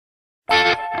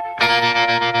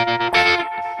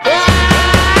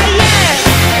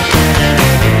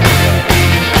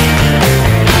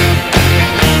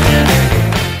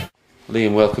Lee,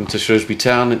 and welcome to Shrewsbury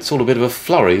Town. It's all a bit of a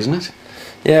flurry, isn't it?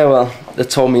 Yeah, well, they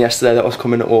told me yesterday that I was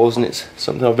coming at Wolves, and it's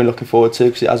something I've been looking forward to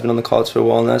because it has been on the cards for a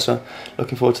while now, so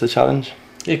looking forward to the challenge.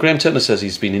 Yeah, Graham Turner says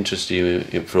he's been interested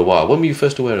in you for a while. When were you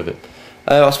first aware of it?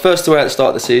 I was first aware at the start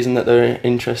of the season that they were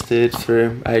interested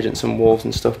through agents and Wolves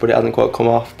and stuff, but it hasn't quite come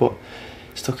off. But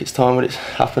it's took its time, but it's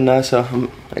happened now, so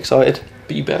I'm excited.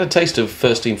 But you've had a taste of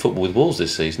first-team football with Wolves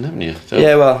this season, haven't you? So...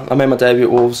 Yeah, well, I made my debut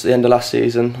at Wolves at the end of last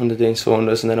season under Dean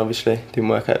Saunders, and then obviously didn't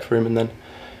work out for him. And then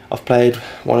I've played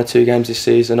 1 or 2 games this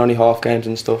season, only half games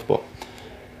and stuff, but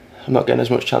I'm not getting as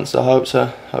much chance as I hope, so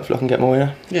hopefully I can get more,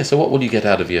 yeah. Yeah, so what will you get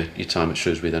out of your time at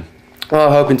Shrewsbury then? Well,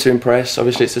 I'm hoping to impress.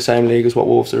 Obviously it's the same league as what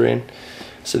Wolves are in,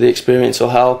 so the experience will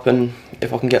help, and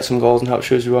if I can get some goals and help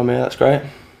Shrewsbury on me, that's great.